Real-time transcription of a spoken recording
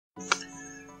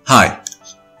Hi,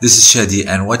 this is Shadi,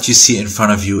 and what you see in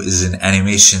front of you is an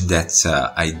animation that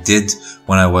I did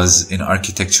when I was in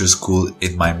architecture school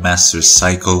in my master's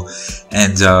cycle.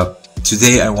 And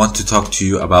today I want to talk to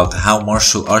you about how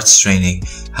martial arts training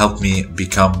helped me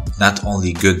become not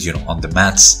only good, on the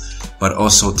mats, but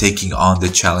also taking on the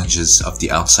challenges of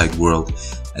the outside world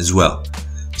as well.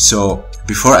 So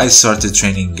before I started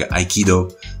training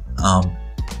Aikido,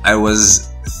 I was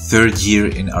third year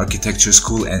in architecture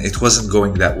school and it wasn't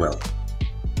going that well.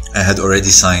 I had already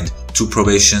signed 2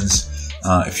 probations.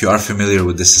 If you are familiar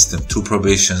with the system, 2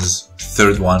 probations,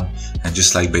 third one, and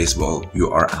just like baseball,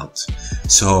 you are out.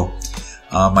 So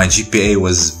my GPA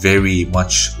was very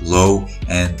much low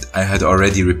and I had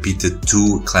already repeated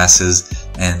 2 classes,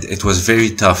 and it was very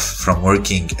tough from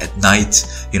working at night,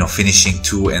 finishing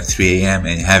 2 and 3 a.m.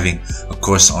 and having a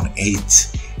course on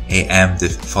 8 a.m. the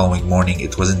following morning.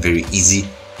 It wasn't very easy.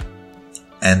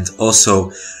 And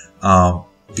also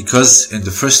because in the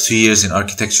first 2 years in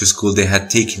architecture school they had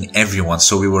taken everyone,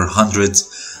 so we were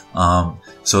hundreds,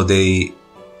 so they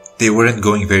weren't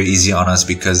going very easy on us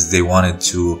because they wanted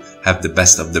to have the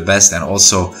best of the best. And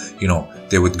also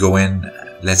they would go in,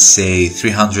 let's say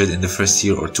 300 in the first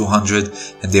year or 200,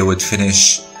 and they would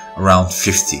finish around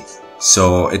 50.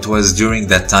 So it was during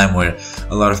that time where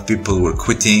a lot of people were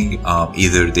quitting.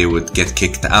 Either they would get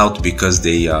kicked out because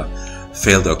they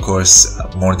failed a course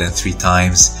more than 3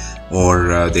 times,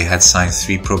 or they had signed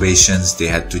 3 probations, they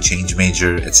had to change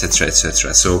major, etc,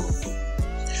 etc. So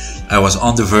I was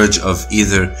on the verge of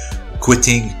either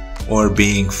quitting or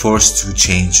being forced to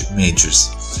change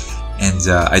majors. And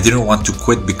I didn't want to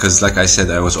quit because, like I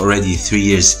said, I was already 3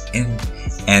 years in,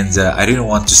 and I didn't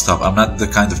want to stop. I'm not the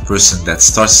kind of person that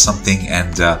starts something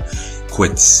and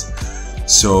quits.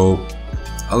 So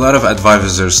a lot of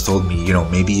advisors told me,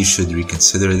 maybe you should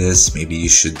reconsider this, maybe you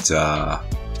should,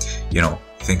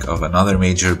 think of another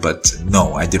major. But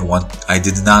no, I did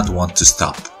not want to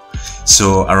stop.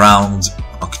 So around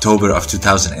October of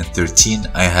 2013,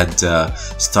 I had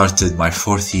started my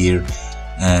 4th year,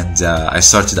 and I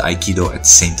started Aikido at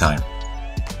the same time.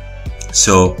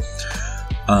 So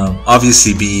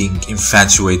obviously, being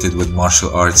infatuated with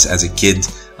martial arts as a kid,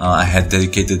 I had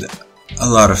dedicated a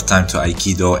lot of time to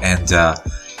Aikido, and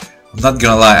I'm not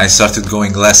gonna lie, I started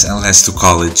going less and less to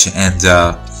college. And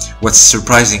what's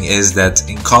surprising is that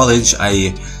in college,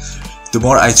 the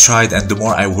more I tried and the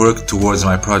more I worked towards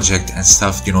my project and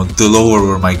stuff, the lower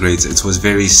were my grades. It was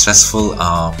very stressful.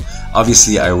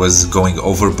 Obviously, I was going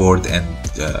overboard and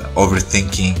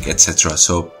overthinking, etc.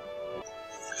 So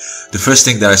the first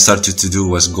thing that I started to do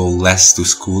was go less to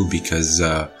school because,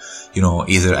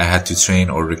 either I had to train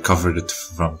or recover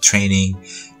from training.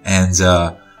 And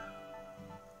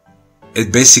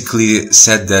it basically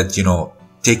said that,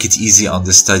 take it easy on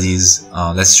the studies,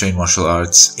 let's train martial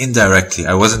arts. Indirectly,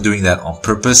 I wasn't doing that on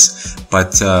purpose,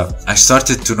 but I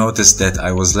started to notice that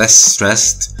I was less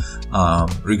stressed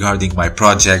regarding my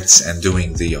projects and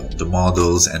doing the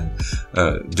models and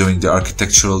doing the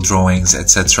architectural drawings,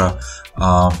 etc.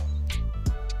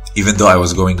 Even though I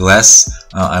was going less,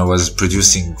 I was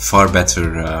producing far better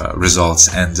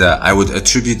results, and I would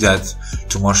attribute that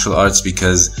to martial arts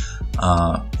because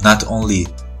not only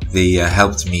they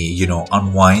helped me,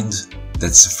 unwind,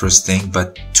 that's the first thing,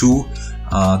 but 2,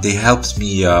 they helped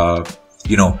me,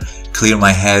 clear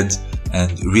my head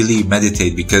and really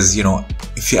meditate. Because,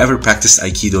 if you ever practiced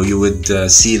Aikido, you would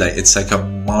see it's like a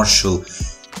martial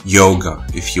yoga,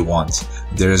 if you want.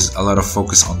 There's a lot of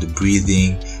focus on the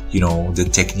breathing, the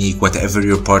technique, whatever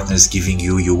your partner is giving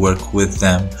you, you work with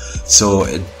them. So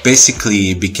it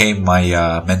basically became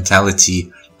my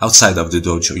mentality outside of the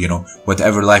dojo.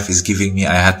 Whatever life is giving me,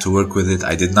 I had to work with it.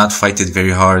 I did not fight it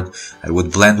very hard. I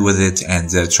would blend with it and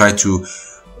try to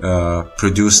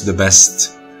produce the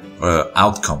best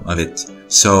outcome of it.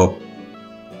 So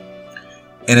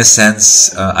in a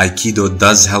sense, Aikido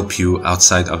does help you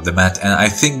outside of the mat, and I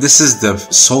think this is the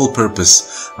sole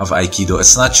purpose of Aikido.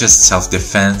 It's not just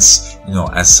self-defense,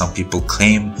 as some people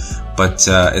claim, but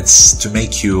it's to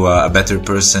make you a better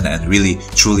person and really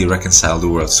truly reconcile the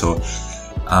world. So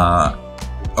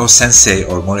Sensei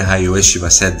or Morihei Ueshiba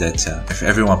said that if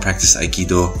everyone practiced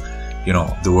Aikido,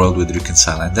 the world would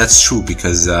reconcile. And that's true,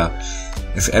 because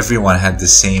if everyone had the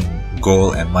same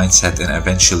goal and mindset and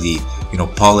eventually,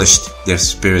 polished their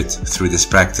spirit through this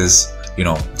practice,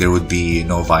 there would be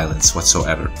no violence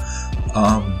whatsoever.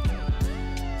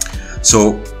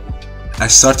 So I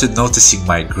started noticing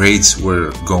my grades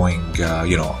were going,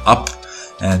 up,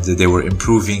 and they were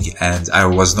improving, and I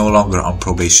was no longer on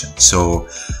probation. So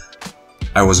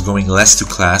I was going less to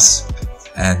class,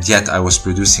 and yet I was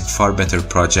producing far better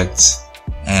projects,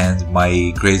 and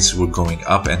my grades were going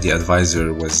up, and the advisor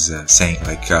was saying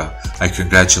like, I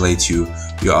congratulate you,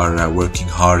 you are working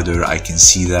harder, I can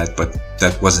see that. But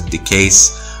that wasn't the case.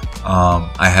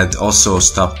 I had also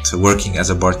stopped working as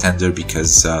a bartender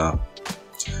because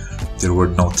there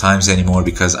were no times anymore,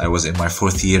 because I was in my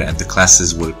 4th year and the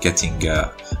classes were getting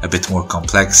a bit more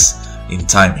complex in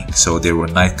timing, so there were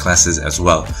night classes as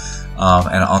well.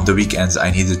 And on the weekends I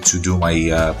needed to do my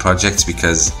projects,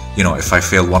 because you know, if I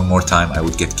failed one more time I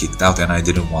would get kicked out, and I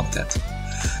didn't want that.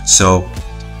 So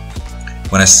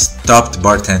when I stopped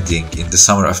bartending in the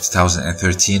summer of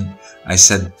 2013, I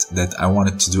said that I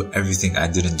wanted to do everything I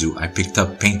didn't do. I picked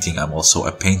up painting. I'm also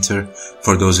a painter.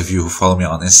 For those of you who follow me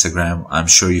on Instagram, I'm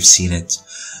sure you've seen it.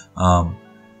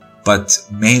 But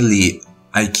mainly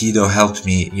Aikido helped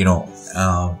me, you know,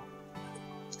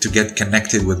 to get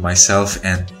connected with myself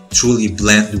and truly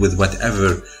blend with whatever,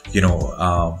 you know,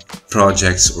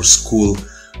 projects or school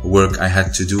work I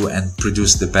had to do and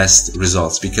produce the best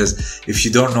results. Because if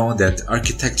you don't know that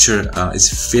architecture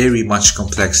is very much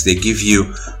complex, they give you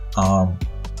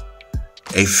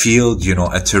a field, you know,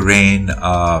 a terrain,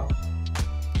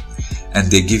 and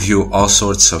they give you all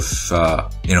sorts of,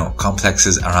 you know,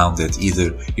 complexes around it, either,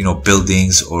 you know,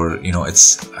 buildings, or, you know, it's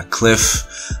a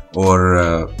cliff,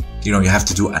 or, you know, you have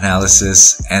to do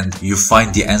analysis and you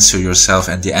find the answer yourself.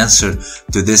 And the answer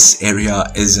to this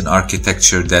area is an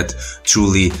architecture that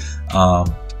truly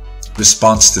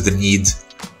responds to the need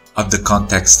of the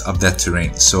context of that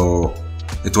terrain. So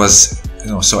it was, you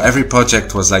know, so every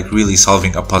project was like really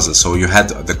solving a puzzle. So you had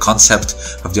the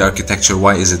concept of the architecture,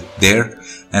 why is it there?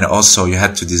 And also you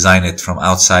had to design it from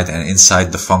outside and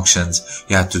inside, the functions,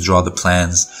 you had to draw the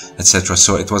plans, etc.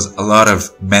 So it was a lot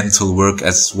of mental work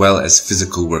as well as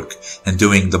physical work, and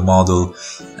doing the model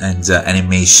and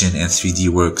animation and 3D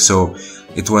work. So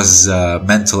it was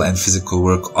mental and physical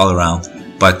work all around.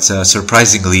 But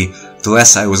surprisingly, the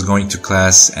less I was going to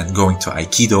class and going to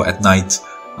Aikido at night,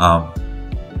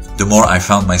 the more I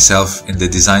found myself in the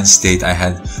design state. I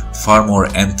had far more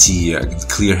empty,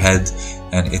 clear head,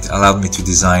 and it allowed me to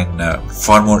design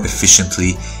far more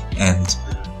efficiently. And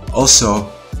also,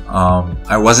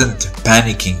 I wasn't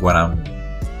panicking when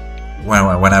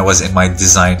I was in my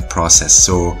design process.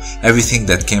 So everything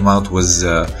that came out was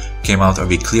came out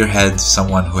of a clear head,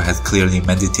 someone who had clearly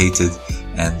meditated,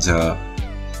 and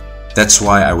that's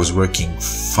why I was working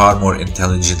far more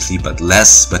intelligently, but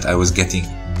I was getting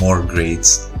more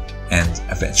grades and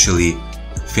eventually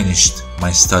finished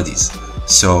my studies.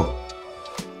 So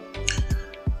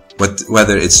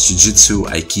whether it's jiu-jitsu,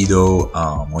 aikido,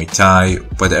 muay thai,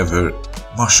 whatever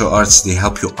martial arts, they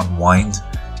help you unwind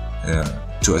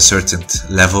to a certain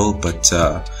level. But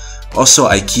also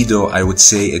aikido, I would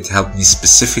say it helped me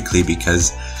specifically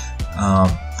because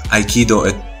aikido,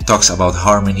 it talks about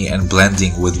harmony and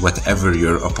blending with whatever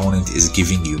your opponent is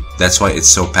giving you. That's why it's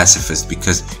so pacifist,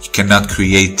 because you cannot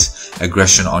create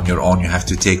aggression on your own. You have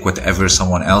to take whatever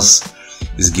someone else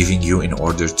is giving you in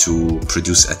order to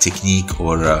produce a technique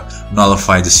or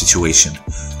nullify the situation.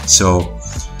 So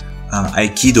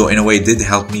Aikido in a way did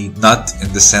help me, not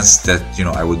in the sense that, you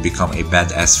know, I would become a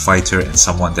badass fighter and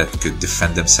someone that could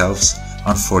defend themselves,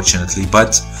 unfortunately,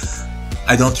 but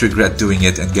I don't regret doing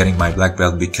it and getting my black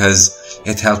belt, because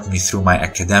it helped me through my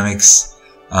academics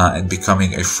and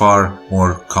becoming a far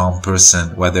more calm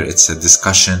person, whether it's a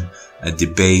discussion, a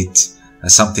debate,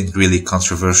 something really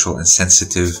controversial and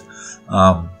sensitive.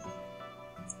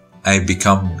 I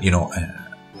become, you know,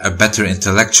 a better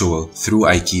intellectual through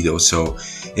Aikido. So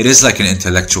it is like an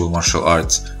intellectual martial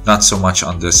art, not so much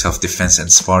on the self-defense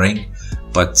and sparring,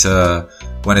 but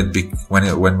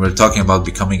when we're talking about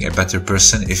becoming a better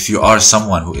person, if you are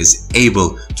someone who is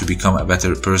able to become a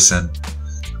better person,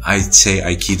 I'd say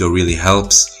Aikido really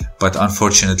helps. But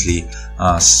unfortunately,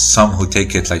 some who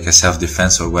take it like a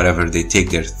self-defense or whatever, they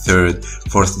take their third,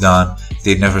 fourth dan,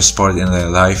 they never sparred in their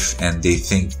life, and they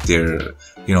think they're,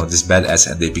 you know, this badass,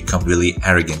 and they become really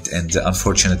arrogant. And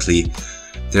unfortunately,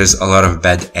 there's a lot of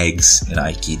bad eggs in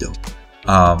Aikido.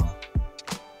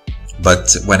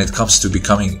 But when it comes to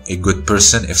becoming a good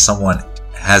person, if someone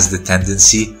has the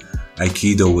tendency,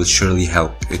 Aikido will surely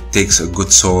help. It takes a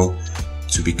good soul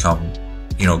to become,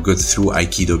 you know, good through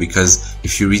Aikido, because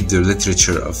if you read the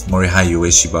literature of Morihei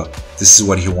Ueshiba, this is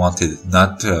what he wanted.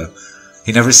 Not,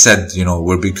 he never said, you know,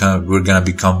 we're gonna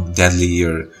become deadly,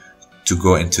 or to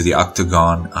go into the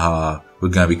octagon, we're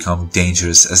gonna become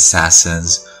dangerous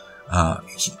assassins.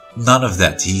 None of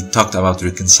that. He talked about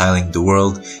reconciling the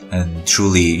world and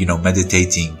truly, you know,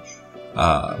 meditating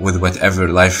with whatever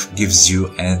life gives you,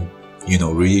 and, you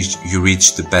know, you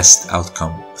reach the best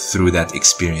outcome through that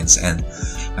experience. And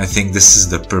I think this is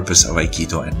the purpose of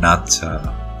Aikido, and not,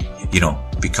 you know,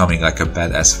 becoming like a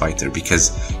badass fighter,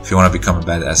 because if you want to become a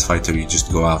badass fighter, you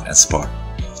just go out and spar.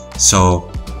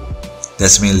 So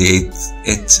that's mainly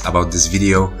it about this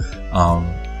video.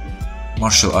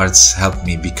 Martial arts helped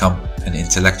me become an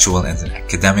intellectual and an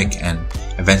academic, and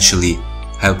eventually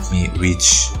helped me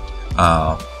reach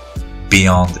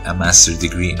beyond a master's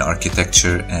degree in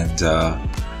architecture, and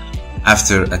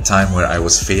after a time where I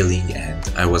was failing and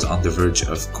I was on the verge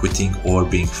of quitting or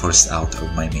being forced out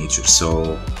of my major.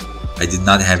 So I did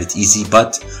not have it easy,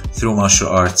 but through martial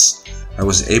arts I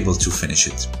was able to finish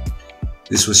it.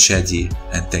 This was Shadi,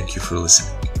 and thank you for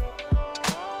listening.